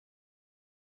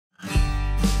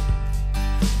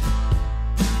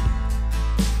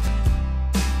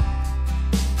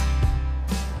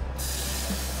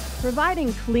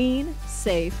Providing clean,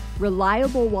 safe,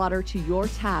 reliable water to your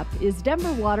tap is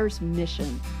Denver Water's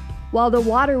mission. While the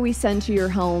water we send to your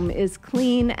home is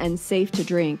clean and safe to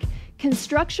drink,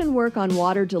 construction work on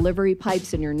water delivery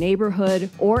pipes in your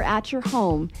neighborhood or at your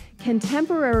home can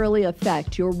temporarily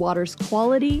affect your water's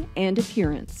quality and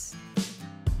appearance.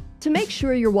 To make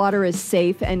sure your water is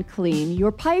safe and clean,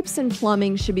 your pipes and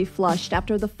plumbing should be flushed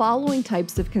after the following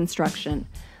types of construction: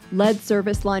 lead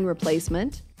service line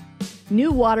replacement, new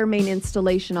water main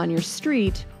installation on your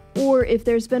street, or if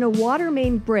there's been a water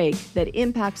main break that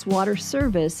impacts water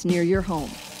service near your home.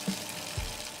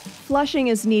 Flushing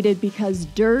is needed because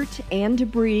dirt and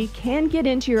debris can get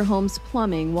into your home's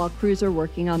plumbing while crews are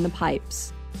working on the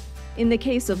pipes. In the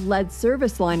case of lead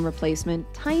service line replacement,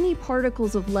 tiny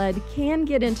particles of lead can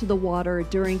get into the water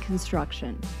during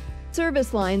construction.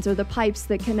 Service lines are the pipes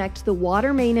that connect the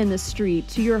water main in the street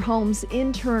to your home's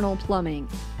internal plumbing.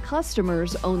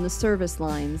 Customers own the service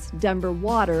lines. Denver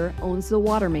Water owns the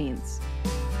water mains.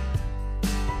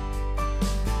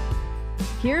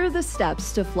 Here are the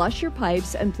steps to flush your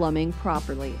pipes and plumbing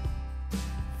properly.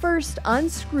 First,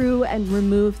 unscrew and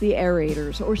remove the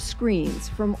aerators or screens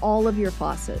from all of your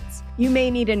faucets. You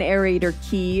may need an aerator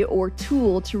key or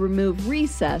tool to remove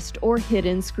recessed or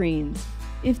hidden screens.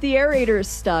 If the aerator is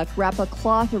stuck, wrap a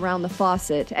cloth around the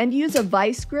faucet and use a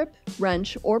vice grip,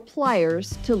 wrench, or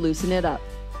pliers to loosen it up.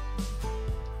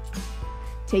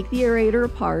 Take the aerator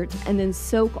apart and then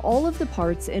soak all of the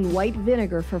parts in white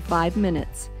vinegar for 5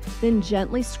 minutes. Then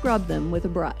gently scrub them with a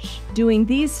brush. Doing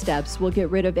these steps will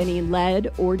get rid of any lead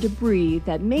or debris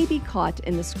that may be caught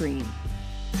in the screen.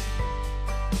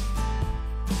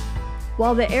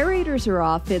 While the aerators are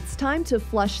off, it's time to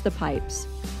flush the pipes.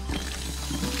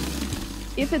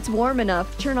 If it's warm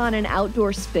enough, turn on an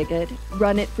outdoor spigot,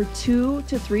 run it for 2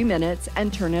 to 3 minutes,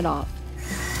 and turn it off.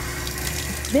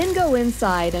 Then go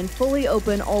inside and fully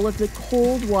open all of the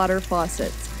cold water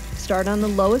faucets. Start on the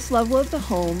lowest level of the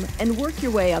home and work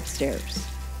your way upstairs.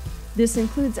 This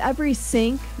includes every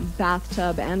sink,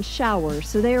 bathtub, and shower,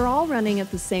 so they are all running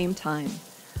at the same time.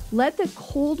 Let the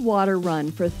cold water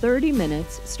run for 30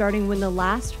 minutes, starting when the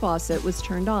last faucet was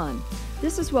turned on.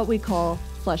 This is what we call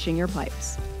flushing your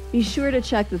pipes. Be sure to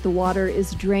check that the water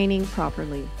is draining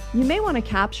properly. You may want to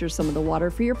capture some of the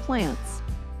water for your plants.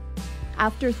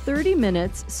 After 30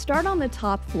 minutes, start on the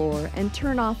top floor and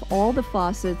turn off all the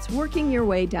faucets, working your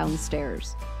way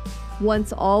downstairs.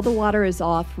 Once all the water is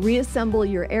off, reassemble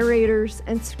your aerators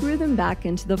and screw them back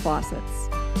into the faucets.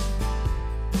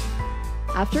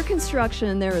 After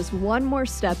construction, there is one more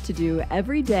step to do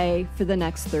every day for the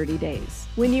next 30 days.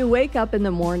 When you wake up in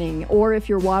the morning, or if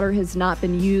your water has not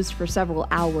been used for several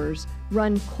hours,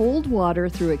 run cold water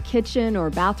through a kitchen or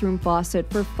bathroom faucet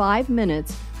for 5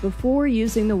 minutes before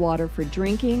using the water for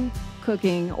drinking,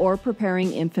 cooking, or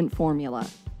preparing infant formula.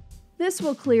 This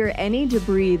will clear any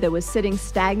debris that was sitting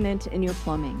stagnant in your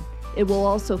plumbing. It will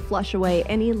also flush away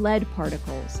any lead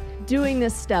particles. Doing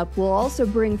this step will also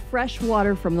bring fresh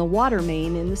water from the water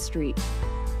main in the street.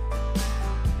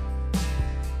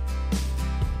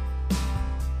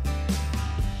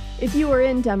 If you are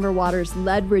in Denver Water's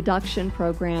lead reduction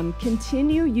program,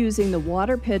 continue using the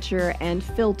water pitcher and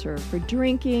filter for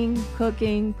drinking,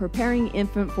 cooking, preparing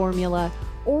infant formula,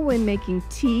 or when making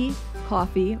tea,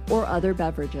 coffee, or other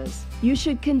beverages. You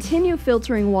should continue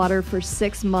filtering water for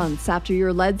 6 months after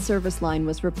your lead service line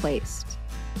was replaced.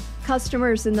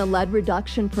 Customers in the lead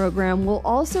reduction program will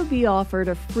also be offered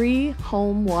a free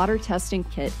home water testing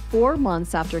kit 4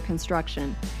 months after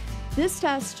construction. This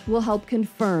test will help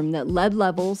confirm that lead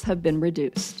levels have been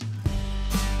reduced.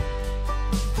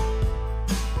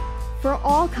 For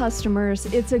all customers,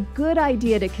 it's a good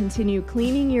idea to continue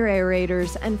cleaning your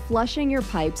aerators and flushing your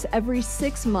pipes every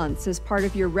 6 months as part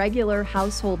of your regular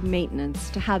household maintenance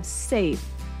to have safe,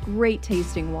 great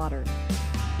tasting water.